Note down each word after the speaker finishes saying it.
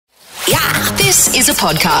This is a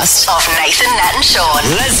podcast of Nathan, Nat and Shaun.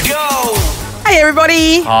 Let's go. Hey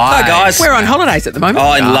everybody. Hi guys. We're on holidays at the moment.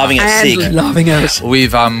 Oh, and loving it sick. Loving it.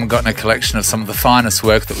 We've gotten a collection of some of the finest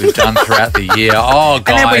work that we've done throughout the year. Oh, guys.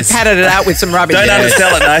 And then we padded it out with some rubbish. Don't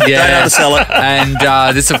undersell it, Nate. Yeah. Don't undersell it.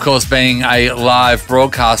 And this, of course, being a live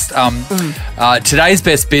broadcast. Today's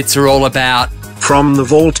best bits are all about... From the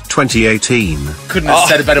Vault 2018. Couldn't have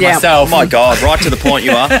said it better myself. Oh, my God. Right to the point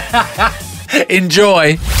you are.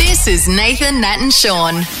 Enjoy. This is Nathan, Nat and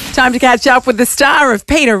Shaun. Time to catch up with the star of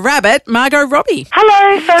Peter Rabbit, Margot Robbie.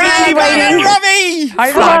 Hello, sorry to be waiting. Robbie.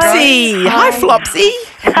 Hi, Flopsy. Hi, Flopsy.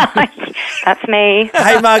 That's me.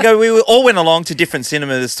 Hey, Margot, we all went along to different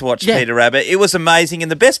cinemas to watch Peter Rabbit. It was amazing.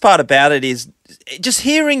 And the best part about it is just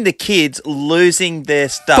hearing the kids losing their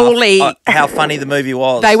stuff. Fully. How funny the movie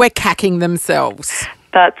was. They were cacking themselves.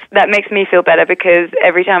 That makes me feel better because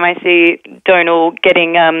every time I see Donal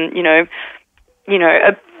getting,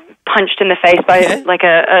 punched in the face by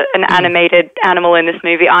an animated animal in this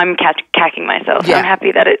movie, I'm cacking myself. Yeah. I'm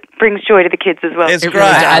happy that it brings joy to the kids as well. It's great.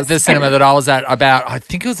 At the cinema that I was at, I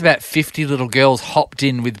think it was about 50 little girls hopped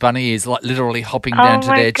in with bunny ears, like literally hopping down to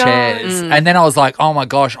my their God. chairs. And then I was like, oh my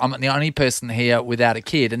gosh, I'm the only person here without a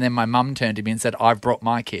kid. And then my mum turned to me and said, I've brought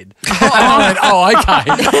my kid. I went, oh, okay.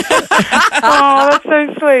 Oh, that's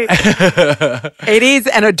so sweet. It is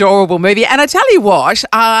an adorable movie. And I tell you what,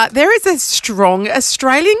 there is a strong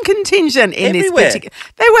Australian contingent in Everywhere. this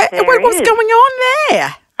particular... What's is. going on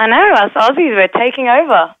there? I know, us Aussies, we're taking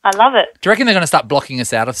over. I love it. Do you reckon they're going to start blocking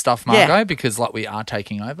us out of stuff, Margot? Yeah. Because we are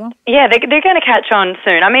taking over? Yeah, they're going to catch on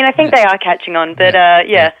soon. I mean, I think they are catching on, but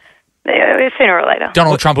sooner or later.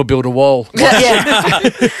 Donald Trump will build a wall. Yeah.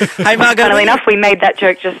 Hey, Margot. Funnily enough, we made that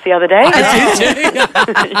joke just the other day.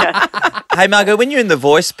 Hey, Margot, when you're in the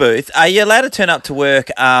voice booth, are you allowed to turn up to work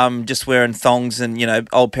just wearing thongs and,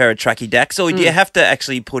 old pair of tracky dacks, or do you have to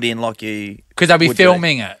actually put in like you... Because they'll be would do?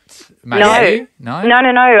 filming it. Maybe. No? No.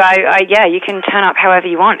 You can turn up however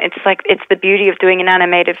you want. It's the beauty of doing an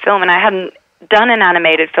animated film, and I hadn't done an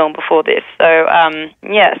animated film before this, so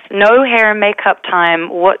yes, no hair and makeup time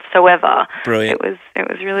whatsoever. Brilliant. It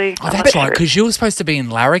was really. Oh, that's right, because you were supposed to be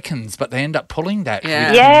in larrikins, but they end up pulling that. Yeah.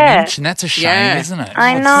 With Yeah. Minch, and that's a shame, Yeah. isn't it?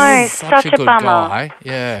 I Oh, know, such such a good bummer. guy.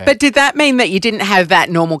 Yeah. But did that mean that you didn't have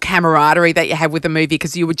that normal camaraderie that you have with the movie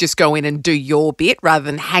because you would just go in and do your bit rather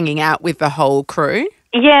than hanging out with the whole crew?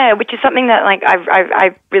 Yeah, which is something that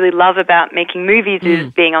I really love about making movies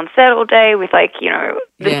is being on set all day with the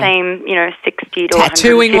same 60 to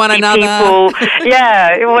Tattooing 150 one another. people.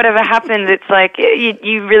 Yeah, whatever happens, it's like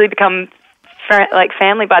you really become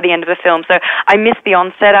family by the end of the film. So I miss the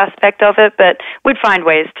on-set aspect of it, but we'd find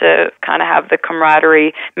ways to kind of have the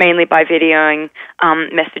camaraderie, mainly by videoing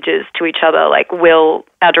messages to each other. Like Will,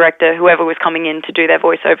 our director, whoever was coming in to do their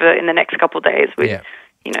voiceover in the next couple of days, would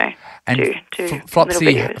And do little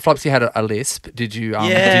videos. Flopsy had a lisp. Did you?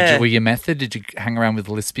 Were your method? Did you hang around with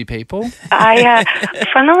lispy people?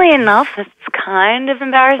 Funnily enough, it's kind of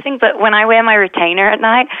embarrassing, but when I wear my retainer at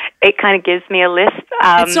night, it kind of gives me a lisp.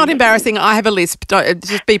 It's not embarrassing. I have a lisp.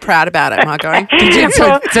 Just be proud about it, Margot. I'm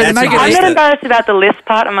not embarrassed about the lisp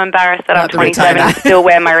part. I'm embarrassed that I'm the 27 and still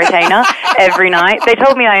wear my retainer every night. They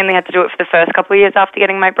told me I only had to do it for the first couple of years after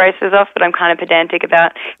getting my braces off, but I'm kind of pedantic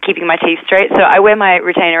about keeping my teeth straight, so I wear my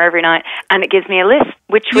retainer every night, and it gives me a lisp,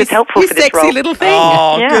 which was helpful for this sexy role. little thing.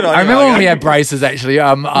 Oh, Yeah. good on you, I remember when Margot. we had braces, actually,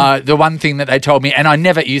 the one thing that they told me, and I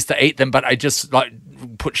never used to eat them, but I just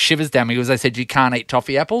put shivers down me, was they said you can't eat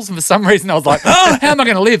toffee apples, and for some reason I was like, oh, how am I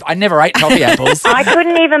going to live? I never ate toffee apples. I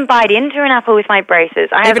couldn't even bite into an apple with my braces.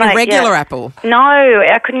 Even a regular apple. No,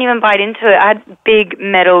 I couldn't even bite into it. I had big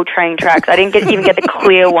metal train tracks. I didn't even get the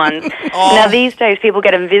clear ones. Now these days people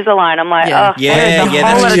get Invisalign. I'm like, Yeah. there's a whole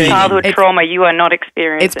that's lot of cheating. childhood trauma you are not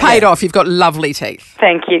experiencing. It's paid off. You've got lovely teeth.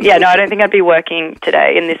 Thank you. Yeah, no, I don't think I'd be working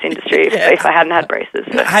today in this industry if I hadn't had braces.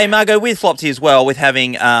 So. Hey, Margot, with Flopsy as well, with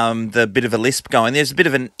having the bit of a lisp going, there's a bit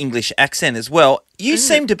of an English accent as well. You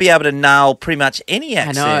seem to be able to nail pretty much any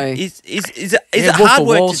accent. know. Is it Wolf hard of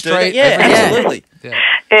work Wall to do that? Street, Yeah, everything. absolutely.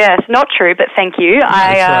 Yeah, it's not true, but thank you.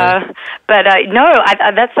 That's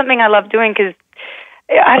That's something I love doing because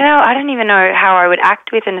I don't even know how I would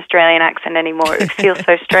act with an Australian accent anymore. It feels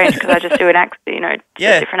so strange because I just do a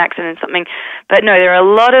different accent and something. But no, there are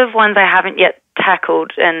a lot of ones I haven't yet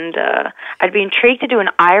tackled, and I'd be intrigued to do an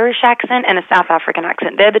Irish accent and a South African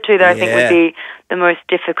accent. They're the two that I think would be the most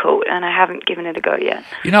difficult, and I haven't given it a go yet.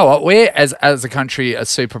 You know what? We're, as a country, are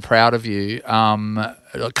super proud of you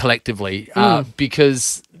collectively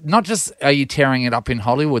because not just are you tearing it up in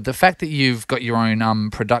Hollywood, the fact that you've got your own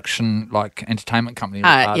production, like entertainment company,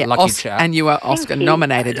 Lucky Chat, and you are Oscar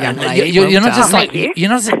nominated, young lady. You're not just you're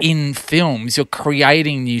not just in films. You're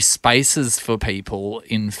creating new spaces for people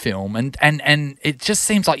in film, and it just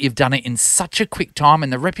seems like you've done it in such a quick time,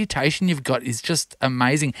 and the reputation you've got is just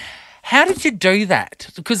amazing. How did you do that?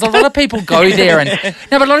 Because a lot of people go there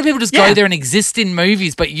but a lot of people just go there and exist in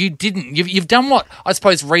movies, but you didn't. You've done what I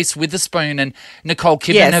suppose Reese Witherspoon and Nicole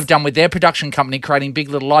Kidman have done with their production company, creating Big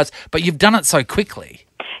Little Lies, but you've done it so quickly.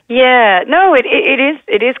 Yeah, no,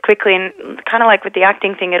 it is quickly, and kind of like with the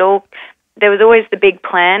acting thing, there was always the big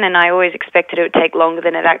plan, and I always expected it would take longer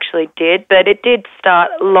than it actually did, but it did start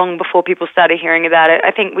long before people started hearing about it. I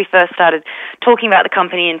think we first started talking about the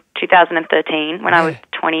company in 2013 when I was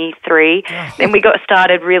 23. Then we got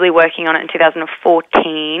started really working on it in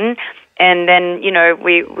 2014. And then,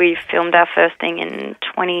 we filmed our first thing in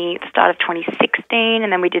the start of 2016,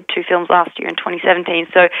 and then we did 2 films last year in 2017.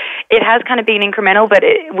 So it has kind of been incremental, but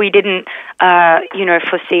we didn't,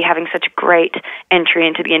 foresee having such a great entry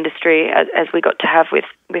into the industry as we got to have with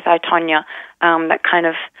I, Tonya. That kind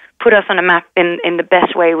of put us on a map in the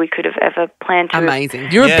best way we could have ever planned to.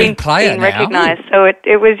 Amazing. You're a big player now. Recognized. So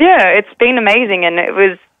it was, it's been amazing, and it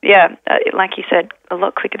was, like you said, a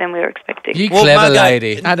lot quicker than we were expecting. You clever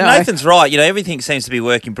lady. I know. Nathan's right. Everything seems to be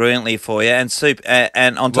working brilliantly for you, and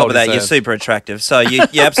and on top of that, you're super attractive. So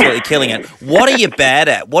you're absolutely killing it. What are you bad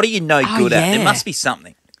at? What are you good at? There must be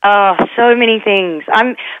something. Oh, so many things.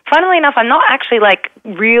 Funnily enough, I'm not actually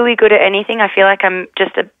really good at anything. I feel like I'm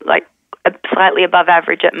just a slightly above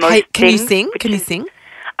average at most things. Can you sing? Can you sing?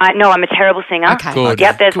 No, I'm a terrible singer. Okay. Good.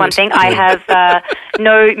 Yep, there's one thing. I have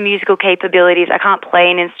no musical capabilities. I can't play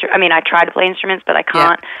an instrument. I mean, I try to play instruments, but I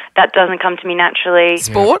can't. Yeah. That doesn't come to me naturally.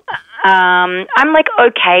 Sport? I'm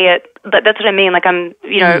okay at, that's what I mean. I'm,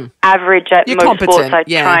 average at You're most competent. sports I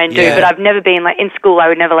try and do, but I've never been in school. I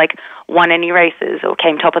would never won any races or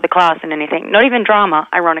came top of the class in anything. Not even drama,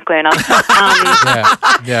 ironically enough. But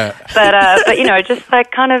just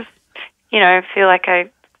kind of, feel like I.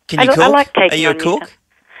 Can you cook? I like taking. Are you a cook?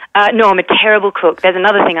 No, I'm a terrible cook. There's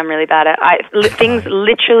another thing I'm really bad at. Things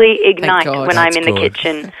literally ignite when I'm in the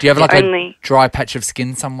kitchen. Do you have a dry patch of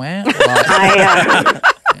skin somewhere?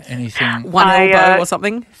 Anything? One elbow or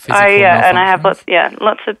something? And I have lots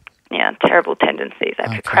of terrible tendencies.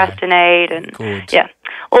 I procrastinate and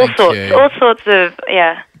all sorts of.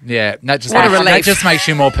 Yeah, that just makes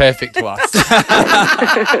you more perfect to us.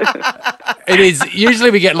 It is. Usually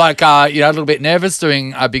we get a little bit nervous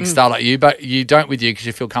doing a big star like you, but you don't with you because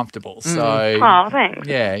you feel comfortable. So, thanks.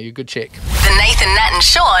 Yeah, you're a good chick. The Nathan, Nat and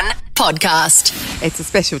Shaun podcast. It's a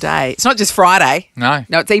special day. It's not just Friday. No,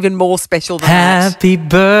 it's even more special than that. Happy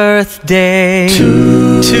birthday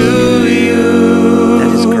to you.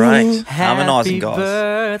 That is great. Harmonising, guys.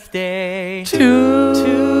 Happy birthday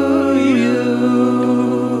to you.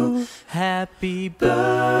 Happy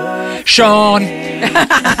birthday, Shaun.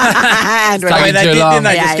 And didn't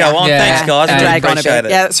they just go on? Thanks, guys. I really appreciate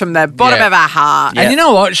it. Yeah, it's from the bottom of our heart. And you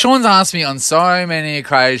know what? Shaun's asked me on so many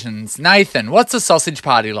occasions, Nathan, what's a sausage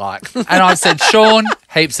party like? And I've said, Shaun,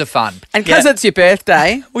 heaps of fun. And because it's your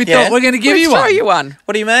birthday, we thought we're going to give you one. Throw you one.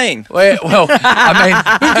 What do you mean? We've gone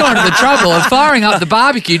to the trouble of firing up the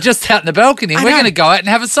barbecue just out in the balcony. We're going to go out and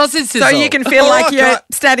have a sausage sizzle. So you can feel like you're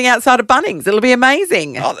standing outside of Bunnings. It'll be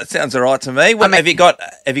amazing. Oh, that sounds all right to me. Have you got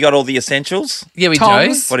all the essentials? Yeah, we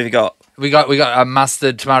Tongs. do. What have you got? We got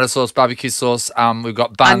mustard, tomato sauce, barbecue sauce. We've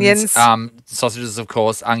got buns, onions, sausages, of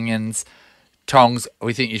course, onions, tongs.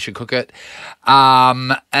 We think you should cook it.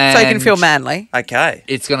 And so you can feel manly. Okay.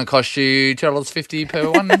 It's going to cost you $2.50 per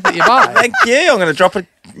one that you buy. Thank you. I'm going to drop it,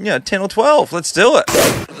 10 or 12. Let's do it.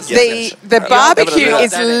 The barbecue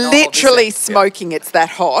is literally smoking. It's that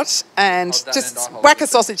hot. And just whack a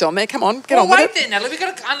sausage on there. Come on, get on with it. There, Natalie. We've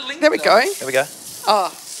got to unlink There we go. There we go.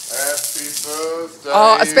 Oh. Happy birthday.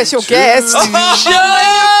 Oh, a special guest. Happy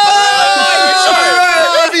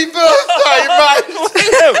birthday, mate.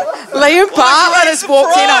 Liam Bartlett has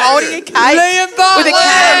walked in holding a cake with a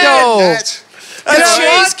candle. A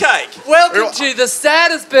cheesecake. Welcome to the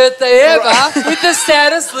saddest birthday ever with the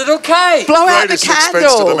saddest little cake. Blow out the Greatest expense to the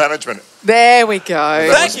candle. management. There we go.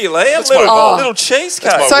 Thank you, Liam. Little cheesecake.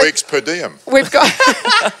 That's my So- week's per diem. We've got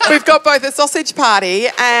both a sausage party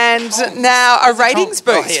and now a ratings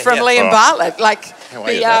boost from Liam Bartlett.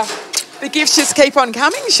 The gifts just keep on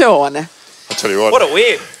coming, Shaun. I'll tell you what. What a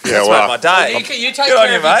win. Yeah, That's well, made my day. You take Good on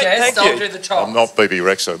care you, of your mate. guests. Thank I'll you. do the chops. I'm not BB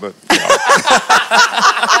Rexha, but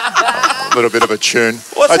a little bit of a tune.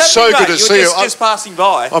 What's It's so happening, good mate? to see you. Just passing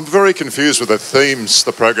by. I'm very confused with the themes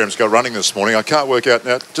the program's got running this morning. I can't work out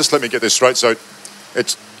now. Just let me get this straight. So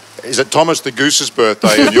it's Is it Thomas the Goose's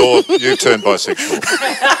birthday and you turned bisexual?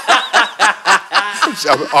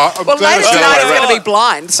 Well, later tonight he's going to be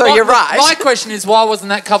blind, so you're right. My question is, why wasn't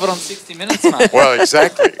that covered on 60 Minutes, mate? Well,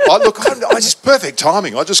 exactly. Just perfect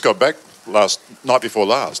timing. I just got back night before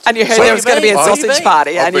last. And you heard there was going to be a sausage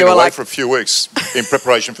party, I've and been you were away like... for a few weeks in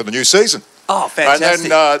preparation for the new season. Oh,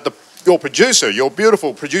 fantastic. And then your producer, your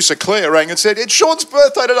beautiful producer Claire, rang and said, "It's Sean's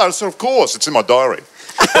birthday today." I said, "Of course, it's in my diary."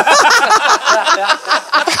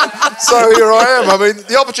 So here I am. I mean,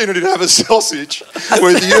 the opportunity to have a sausage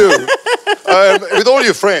with you, with all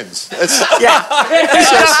your friends.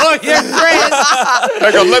 all your friends.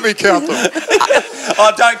 Hang on, let me count them.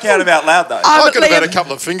 Oh, don't count them out loud, though. I could have had a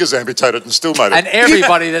couple of fingers amputated and still made it. And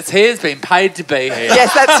everybody that's here has been paid to be here.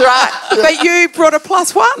 Yes, that's right. But you brought a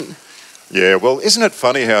 +1. Yeah, well, isn't it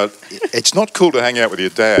funny how it's not cool to hang out with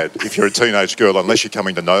your dad if you're a teenage girl unless you're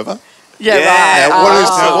coming to Nova? Yeah, Yeah.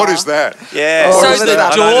 right. What is that? Yeah. So is the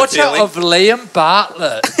that? daughter of Liam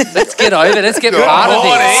Bartlett. Let's get over. Let's get part of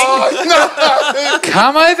this.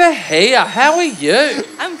 Come over here. How are you?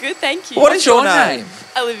 I'm good, thank you. What is your name?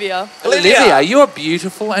 Olivia. Olivia, you are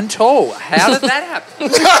beautiful and tall. How did that happen?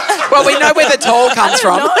 Well, we know where the tall comes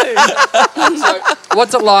from. So,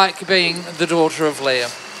 what's it like being the daughter of Liam?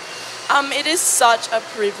 It is such a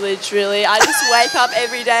privilege, really. I just wake up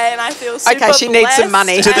every day and I feel super Okay, she needs some blessed.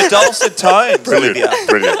 money. To the dulcet tones, Olivia.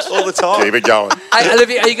 Brilliant. All the time. Keep it going. Hey,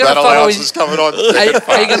 Olivia, are you going to That follow? allowance is coming on. Are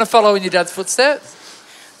you going to follow in your dad's footsteps?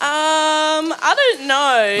 I don't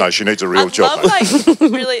know. No, she needs a real I'd job. love like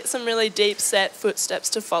some really deep set footsteps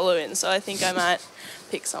to follow in, so I think I might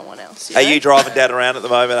pick someone else. Are you driving Dad around at the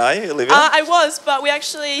moment, are you, Olivia? I was, but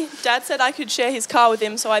Dad said I could share his car with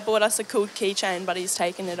him, so I bought us a cool keychain, but he's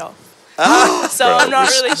taken it off. So I'm not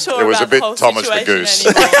really sure it was about a bit the whole Thomas the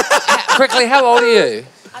situation Goose. anymore. Quickly, how old are you?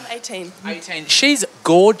 I'm 18. 18. She's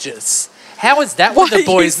gorgeous. How is that Why with the are you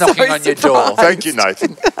boys so knocking on your door? surprised? Thank you,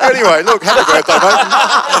 Nathan. Anyway, look, happy birthday,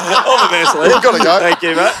 mate. All the best, Lee. You've got to go. Thank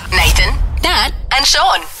you, mate. Nathan, Nat and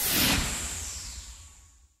Shaun.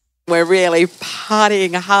 We're really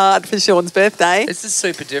partying hard for Sean's birthday. This is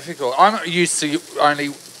super difficult. I'm used to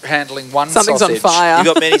only handling one Something's sausage. on fire. You've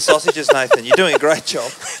got many sausages, Nathan. You're doing a great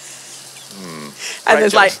job. And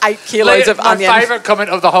there's like 8 kilos of My onion. favourite comment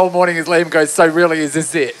of the whole morning is Liam goes, "So really, is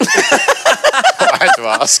this it?" I had to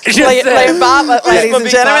ask. Liam Bartlett, ladies and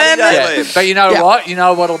gentlemen. Yeah. But you know what? You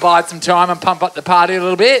know what'll buy some time and pump up the party a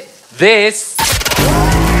little bit? This.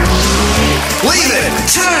 Leave it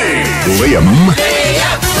to Liam.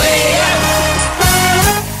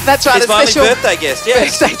 That's right, His a Marley's special birthday guest,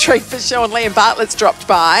 yes. birthday treat for Sean. Liam Bartlett's dropped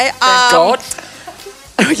by. Thank God.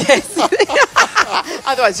 Yes.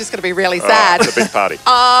 Otherwise, it's just going to be really sad. It's a big party.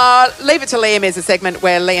 Leave It to Liam is a segment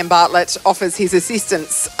where Liam Bartlett offers his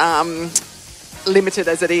assistance, limited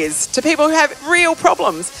as it is, to people who have real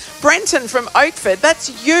problems. Brenton from Oakford, that's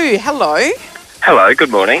you. Hello. Hello, good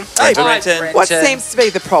morning. Hey, Hi, Brenton. What seems to be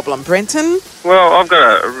the problem, Brenton? Well, I've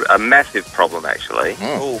got a massive problem, actually.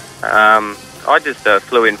 Oh. I just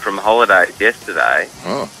flew in from holidays yesterday,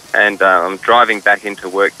 and I'm driving back into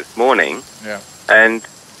work this morning, and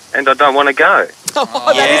I don't want to go.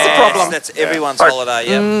 That is a problem. That's everyone's holiday,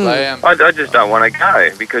 yeah. I just don't want to go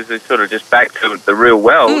because it's sort of just back to the real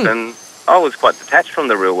world, and I was quite detached from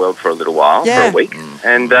the real world for a little while, for a week,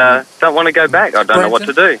 and don't want to go back. I don't know what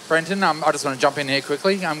to do. Brenton, I just want to jump in here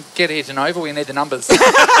quickly. Get here to Nova. We need the numbers. What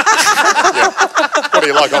do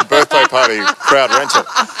you like on birthday party crowd rental?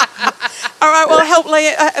 All right, well, help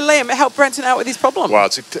Liam, help Brenton out with his problem. Well,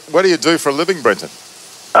 what do you do for a living, Brenton?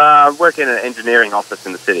 Work in an engineering office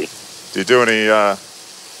in the city. Do you do any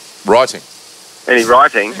writing? Any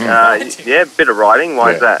writing? Yeah, a bit of writing.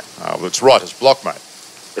 Why is that? Well, it's writer's block, mate.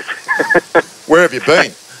 Where have you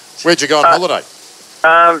been? Where'd you go on holiday?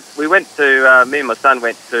 We went to, me and my son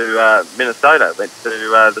went to Minnesota, went to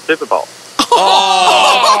the Super Bowl.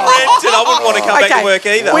 Oh, Brenton, I wouldn't want to come back to work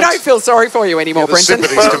either. We don't feel sorry for you anymore, The Brenton.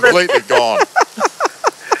 sympathy's completely gone.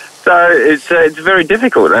 So it's very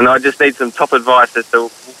difficult, and I just need some top advice as to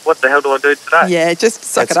what the hell do I do today? Yeah, just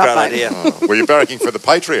suck That's it a up, great mate. idea. Were you barracking for the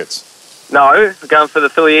Patriots? No, we're going for the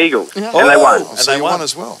Philly Eagles, and they won. And so you won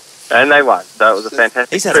as well. And they won, so it was a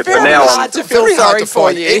fantastic He's had trip. a But very now hard to feel Very hard sorry to for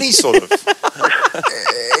find you. any sort of...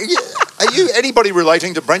 Are you anybody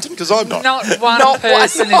relating to Brenton? Because I'm not. Not one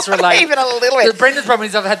person is related. Even a little bit. Brendan's problem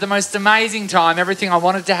is I've had the most amazing time. Everything I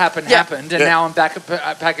wanted to happen happened, and now I'm back in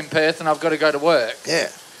Perth and I've got to go to work. Yeah,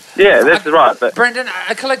 that's right. But Brendan,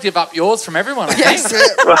 a collective up yours from everyone, I Yes.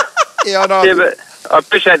 think. Yeah, I know. yeah, but I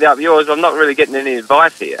appreciate the up yours. I'm not really getting any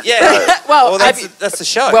advice here. Yeah. Well, that's the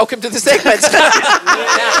show. welcome to the segment.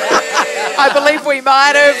 I believe we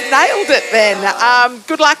might have nailed it then.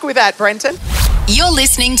 Good luck with that, Brenton. You're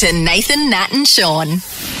listening to Nathan, Nat and Shaun.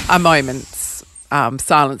 A moment's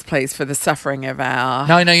silence, please, for the suffering of our...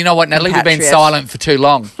 No, you know what, Natalie? We've been compatriots. silent for too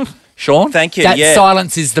long. Sean? Thank you, That yeah.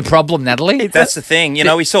 silence is the problem, Natalie. That's the thing. You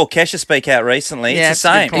know, we saw Kesha speak out recently. Yeah, It's the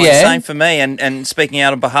it's a good same. point. It's the Yeah. same for me and speaking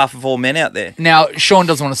out on behalf of all men out there. Now, Sean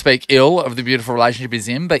doesn't want to speak ill of the beautiful relationship he's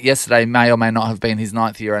in, but yesterday may or may not have been his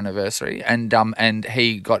 9th year anniversary, and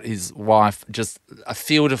he got his wife just a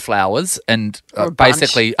field of flowers and Or a bunch.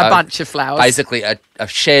 basically A bunch of flowers. basically a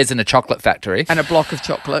shares in a chocolate factory. And a block of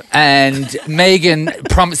chocolate. And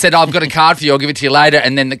Meghan said, I've got a card for you, I'll give it to you later,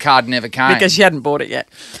 and then the card never came. Because she hadn't bought it yet.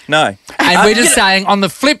 No. And we're just saying, on the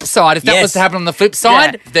flip side, if that Yes. was to happen on the flip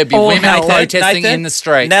side, Yeah. there'd be All women hell. protesting Nathan, in the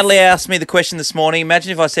street. Natalie asked me the question this morning.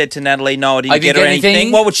 Imagine if I said to Natalie, no, I didn't I get didn't her get anything.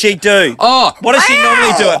 anything? What would she do? Oh, What does she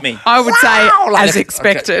normally do at me? I would say, Like as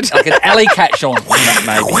expected. Like an alley cat, Sean.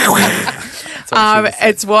 Maybe.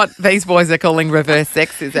 It's what these boys are calling reverse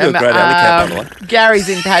sexism. You're a great alley cat, by the way. Gary's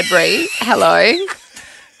in Padbury. Hello.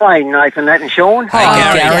 Hey, Nathan, Nat and Shaun. Hey,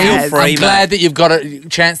 Gary, feel free, I'm mate. glad that you've got a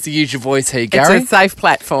chance to use your voice here, Gary. It's a safe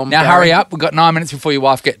platform. Now Gary. hurry up. We've got 9 minutes before your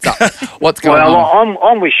wife gets up. What's going Well, on?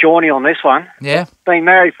 I'm with Shawnee on this one. Yeah? Been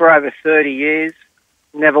married for over 30 years.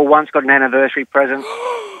 Never once got an anniversary present.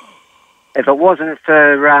 If it wasn't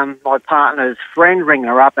for my partner's friend ringing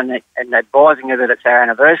her up and advising her that it's our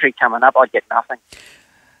anniversary coming up, I'd get nothing.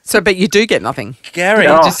 So, but you do get nothing. Gary,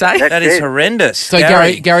 Oh, Did you say? that is horrendous. So,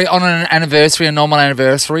 Gary, on an anniversary, a normal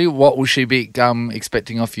anniversary, what will she be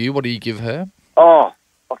expecting off you? What do you give her? Oh,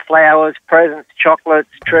 flowers, presents, chocolates,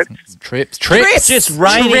 trips. Trips. It's just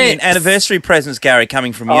raining in Trips. anniversary presents, Gary,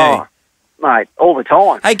 coming from you. Oh, mate, all the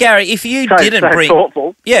time. Hey, Gary, if you So didn't bring...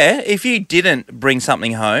 thoughtful. Yeah, if you didn't bring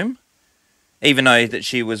something home, even though that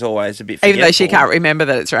she was always a bit forgetful... Even though she can't remember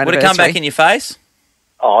that it's her Would anniversary. it come back in your face?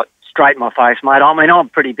 Oh, straight in my face, mate. I mean, I'm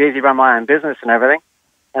pretty busy, run my own business and everything.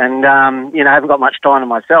 And, I haven't got much time to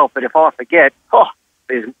myself. But if I forget,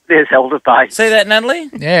 there's hell to pay. See that, Natalie?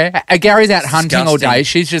 Yeah. Gary's out hunting all Disgusting. day.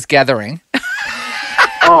 She's just gathering.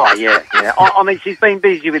 Oh, yeah. I mean, she's been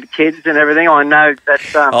busy with the kids and everything. I know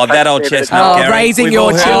that's... That old chestnut, Gary. raising We've your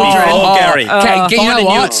all heard children. before, Gary. You Find know a new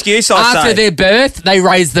what? excuse, I After say. their birth, they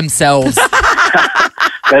raise themselves.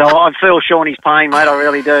 But I feel Shawnee's pain, mate. I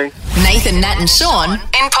really do. Nathan, Nat and Shaun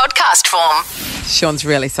in podcast form. Sean's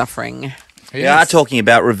really suffering. We are talking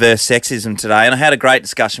about reverse sexism today, and I had a great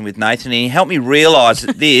discussion with Nathan, and he helped me realise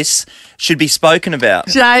that this should be spoken about.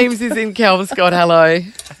 James is in Kelmscott. Hello.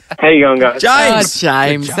 How you going, guys? James!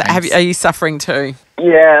 James. Are you suffering too?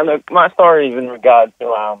 Yeah, look, my story is in regard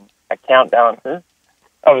to account balances.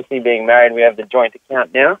 Obviously, being married, we have the joint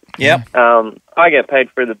account now. Yep. I get paid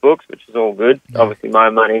for the books, which is all good. Obviously, my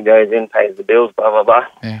money goes in, pays the bills, blah, blah, blah.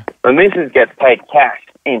 Yeah. My missus gets paid cash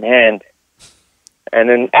in hand. And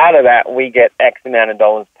then out of that, we get X amount of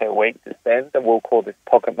dollars per week to spend. So we'll call this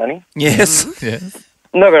pocket money. Yes. Yes.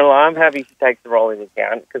 I'm not going to lie, I'm happy she takes the rolling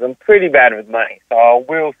account because I'm pretty bad with money. So I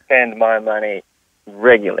will spend my money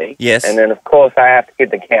regularly. Yes. And then, of course, I have to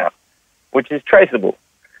keep the count, which is traceable.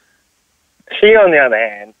 She, on the other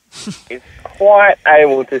hand, is quite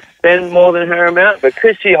able to spend more than her amount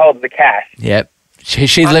because she holds the cash. Yep.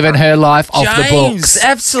 She's living her life off the books. James,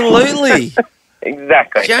 absolutely.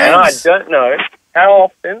 Exactly. James. And I don't know how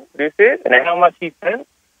often this is and how much he spends,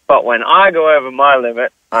 but when I go over my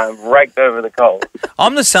limit, I'm raked over the coals.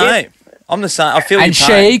 I'm the same. I feel And your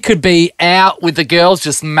pain. she could be out with the girls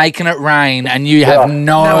just making it rain, and you have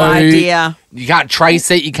no idea. You can't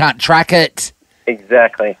trace it. You can't track it.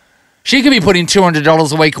 Exactly. She could be putting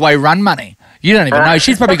 $200 a week away run money. You don't even know.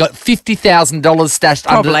 She's probably got $50,000 stashed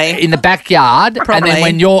in the backyard. Probably.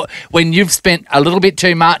 And then when you've spent a little bit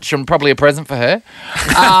too much and probably a present for her,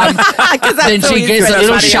 then she gets a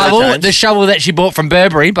little shovel, the shovel that she bought from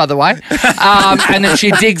Burberry, by the way, and then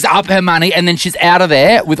she digs up her money, and then she's out of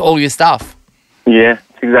there with all your stuff. Yeah,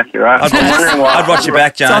 that's exactly right. I'd watch your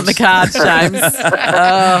back, James. It's on the cards, James.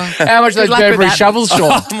 How much are those Burberry shovels,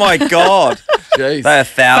 Sean? Oh, my God. Jeez. They are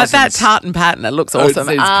thousands. But that tartan pattern, it looks awesome.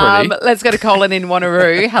 It's pretty. Let's go to Colin in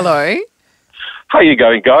Wanneroo. Hello. How you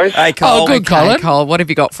going, guys? Hey, Cole. Oh, good, Colin. Hey, Cole, what have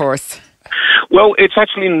you got for us? Well, it's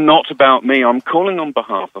actually not about me. I'm calling on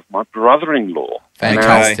behalf of my brother-in-law.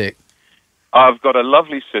 Fantastic. Now, I've got a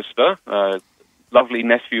lovely sister, lovely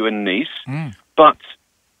nephew and niece, but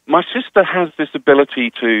my sister has this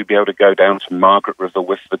ability to be able to go down to Margaret River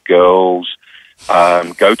with the girls,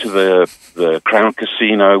 go to the Crown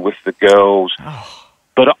Casino with the girls.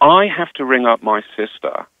 But I have to ring up my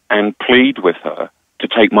sister and plead with her to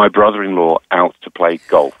take my brother-in-law out to play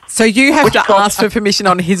golf. So you have to ask for permission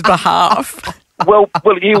on his behalf. Well,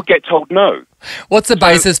 he'll get told no. What's the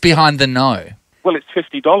basis behind the no? Well, it's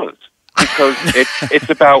 $50. because it's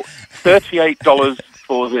about $38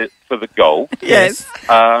 for the goal. Yes.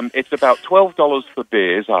 It's about $12 for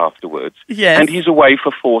beers afterwards. Yes. And he's away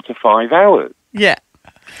for 4 to 5 hours. Yeah.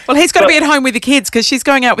 Well, he's got to be at home with the kids because she's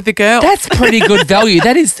going out with the girl. That's pretty good value.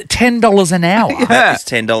 That is $10 an hour. That is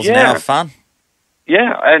 $10 an hour fun.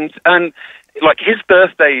 Yeah, and like his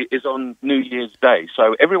birthday is on New Year's Day,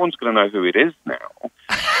 so everyone's going to know who it is now.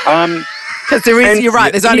 Because you're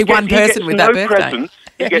right, there's only one person with that birthday. Presents,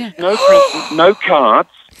 he gets no presents, no cards,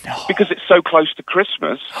 because it's so close to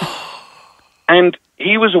Christmas. And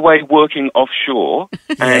he was away working offshore,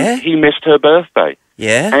 and he missed her birthday.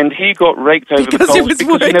 Yeah. And he got raked over the coals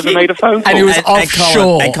because he never made a phone call. And he was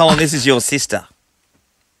offshore. And Colin, this is your sister.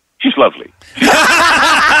 She's lovely. And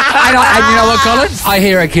you know what, Colin? I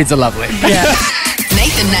hear her kids are lovely. Yeah.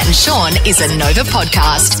 Nathan, Nat and Shaun is a Nova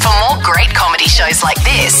podcast. For more great comedy shows like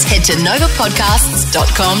this, head to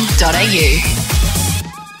novapodcasts.com.au.